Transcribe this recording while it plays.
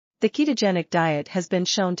The ketogenic diet has been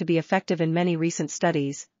shown to be effective in many recent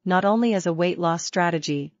studies, not only as a weight loss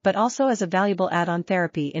strategy but also as a valuable add-on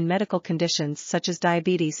therapy in medical conditions such as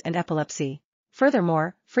diabetes and epilepsy.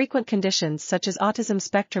 Furthermore, frequent conditions such as autism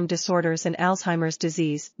spectrum disorders and Alzheimer's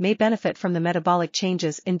disease may benefit from the metabolic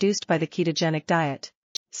changes induced by the ketogenic diet.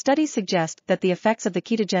 Studies suggest that the effects of the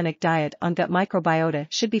ketogenic diet on gut microbiota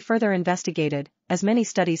should be further investigated, as many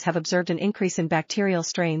studies have observed an increase in bacterial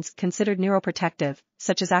strains considered neuroprotective,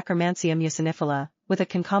 such as Akkermansia mucinifila, with a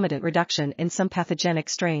concomitant reduction in some pathogenic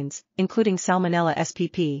strains, including Salmonella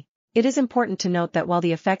spp. It is important to note that while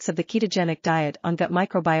the effects of the ketogenic diet on gut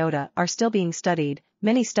microbiota are still being studied,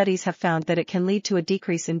 many studies have found that it can lead to a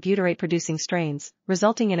decrease in butyrate-producing strains,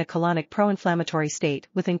 resulting in a colonic pro-inflammatory state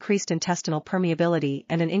with increased intestinal permeability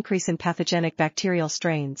and an increase in pathogenic bacterial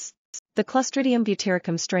strains. The Clostridium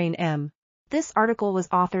butyricum strain M. This article was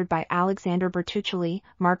authored by Alexander Bertuccioli,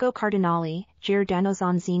 Marco Cardinali, Giordano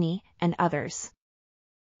Zonzini, and others.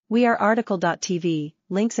 We are RTCLTV,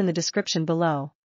 links in the description below.